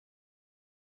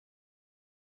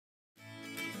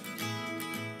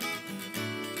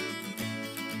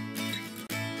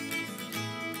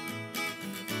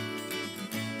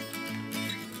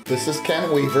This is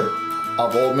Ken Weaver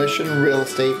of Old Mission Real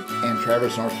Estate and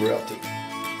Traverse North Realty.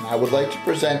 And I would like to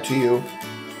present to you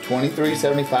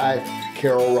 2375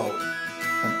 Carroll Road,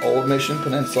 an Old Mission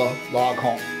Peninsula log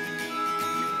home.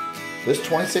 This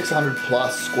 2,600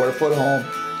 plus square foot home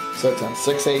sits on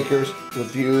 6 acres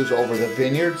with views over the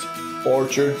vineyards,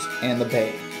 orchards, and the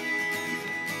bay.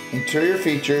 Interior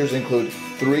features include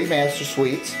 3 master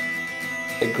suites,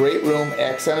 a great room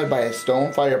accented by a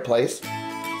stone fireplace,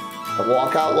 a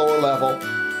walkout lower level,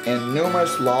 and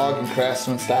numerous log and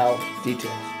craftsman style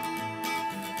details.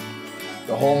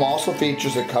 The home also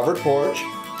features a covered porch,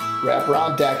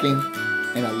 wraparound decking,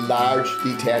 and a large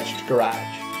detached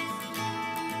garage.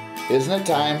 Isn't it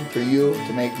time for you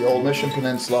to make the Old Mission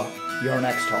Peninsula your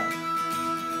next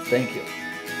home? Thank you.